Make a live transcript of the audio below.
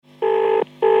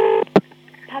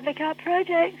Public Art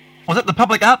Project. Was that the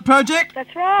Public Art Project?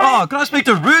 That's right. Oh, can I speak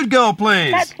to Rude Girl,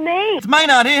 please? That's me. It's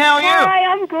Maynard here. How are you? Hi,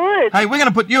 I'm good. Hey, we're going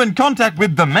to put you in contact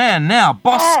with the man now,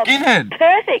 Boss Skinhead.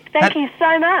 Perfect. Thank you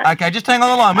so much. Okay, just hang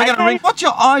on the line. We're going to ring. What's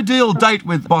your ideal date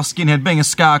with Boss Skinhead, being a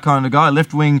scar kind of guy,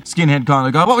 left-wing skinhead kind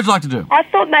of guy? What would you like to do? I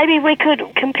thought maybe we could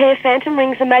compare Phantom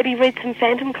rings and maybe read some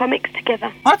Phantom comics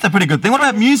together. Oh, that's a pretty good thing. What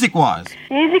about music-wise?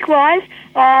 Music-wise,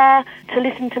 to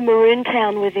listen to Maroon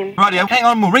Town with him. Rightio, hang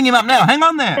on. We'll ring him up now. Hang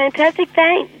on there. Fantastic,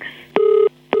 thanks.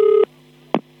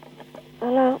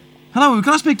 Hello. Hello,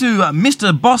 can I speak to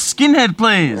Mr. Boss Skinhead,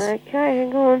 please? Okay,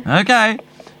 hang on. Okay.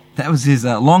 That was his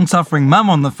long-suffering mum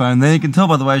on the phone there. You can tell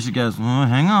by the way she goes, oh,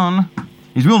 hang on.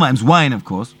 His real name's Wayne, of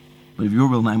course. But if your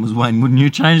real name was Wayne, wouldn't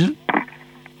you change it?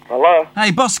 Hello.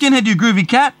 Hey, Boss Skinhead, you groovy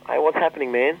cat. Hey, what's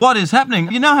happening, man? What is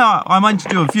happening? You know how I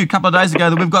mentioned to you a couple of days ago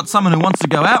that we've got someone who wants to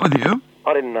go out with you?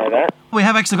 I didn't know that. We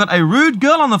have actually got a rude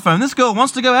girl on the phone. This girl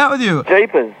wants to go out with you.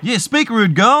 Jeepers. Yeah, speak,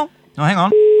 rude girl. Oh, hang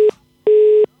on.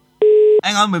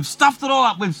 Hang on, we've stuffed it all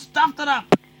up. We've stuffed it up.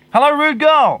 Hello, rude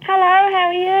girl. Hello, how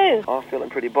are you? I'm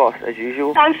feeling pretty boss, as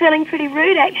usual. I'm feeling pretty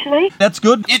rude, actually. That's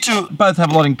good. You two both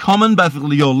have a lot in common, both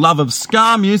your love of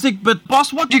ska music. But,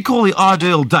 boss, what do you call the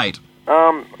ideal date?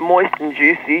 Moist and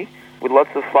juicy, with lots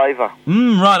of flavour.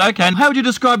 Right, okay. And how would you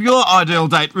describe your ideal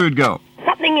date, rude girl?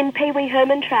 Something in Pee Wee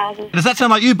Herman trousers. Does that sound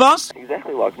like you, boss?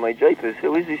 Exactly like me. Jeepers.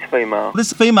 Who is this female?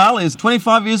 This female is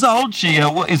 25 years old. She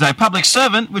is a public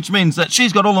servant, which means that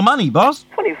she's got all the money, boss.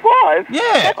 25? Yeah.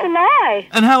 That's a lie.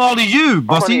 And how old are you,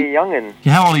 bossy? I'm only a young'un.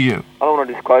 Yeah, how old are you? I don't want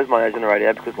to disclose my age on the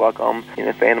radio because, I'm in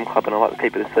a fandom club and I like to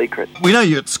keep it a secret. We know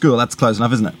you're at school. That's close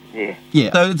enough, isn't it? Yeah.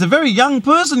 Yeah. So it's a very young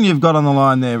person you've got on the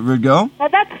line there, rude girl. Well,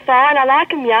 that's fine. I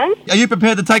like him young. Are you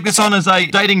prepared to take this on as a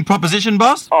dating proposition,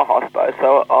 boss? Oh, I suppose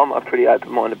so. I'm a pretty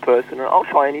open-minded person and I'll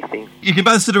try anything. You can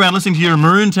both sit around listening to your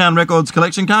Maroon Town Records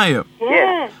collection, can't you?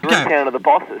 Yeah. Maroon Town of the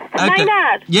bosses.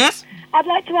 Maynard. Yes? I'd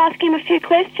like to ask him a few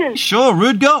questions. Sure,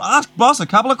 rude girl. Ask boss a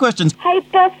couple of questions. Hey,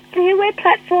 boss, do you wear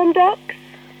platform docks?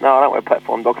 No, I don't wear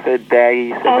platform docs. They're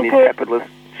baggy, 70s capitalist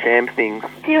sham things.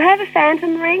 Do you have a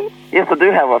Phantom ring? Yes, I do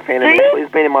have a Phantom ring. Do you?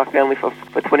 It's been in my family for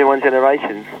 21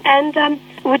 generations. And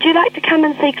would you like to come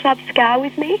and see Club Scar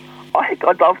with me?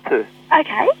 I'd love to.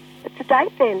 Okay. It's a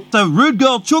date then. So, rude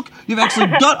girl Chook, you've actually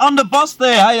got under boss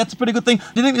there. Hey, that's a pretty good thing. Do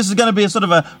you think this is going to be a sort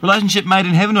of a relationship made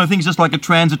in heaven, or do you think it's just like a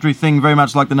transitory thing, very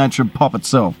much like the nature of pop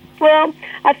itself? Well,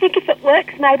 I think if it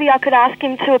works, maybe I could ask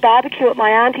him to a barbecue at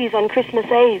my auntie's on Christmas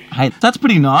Eve. Hey, that's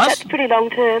pretty nice. That's pretty long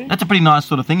term. That's a pretty nice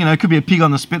sort of thing. You know, it could be a pig on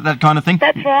the spit, that kind of thing.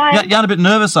 That's right. You aren't a bit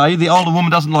nervous, are you? The older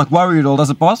woman doesn't worry at all, does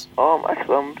it, boss?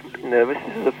 Actually, I'm a bit nervous.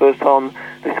 This is the first time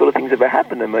this sort of thing's ever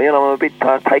happened to me, and I'm a bit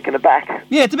taken aback.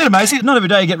 Yeah, it's a bit amazing. Not every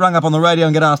day you get rung up on the radio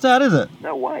and get asked out, is it?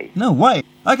 No way. No way.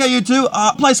 Okay, you two,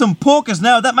 play some polkas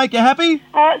now. Would that make you happy?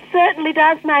 Oh, it certainly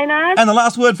does, Maynard. And the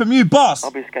last word from you, boss.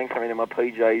 I'll be skanking around in my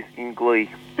PJs in glee.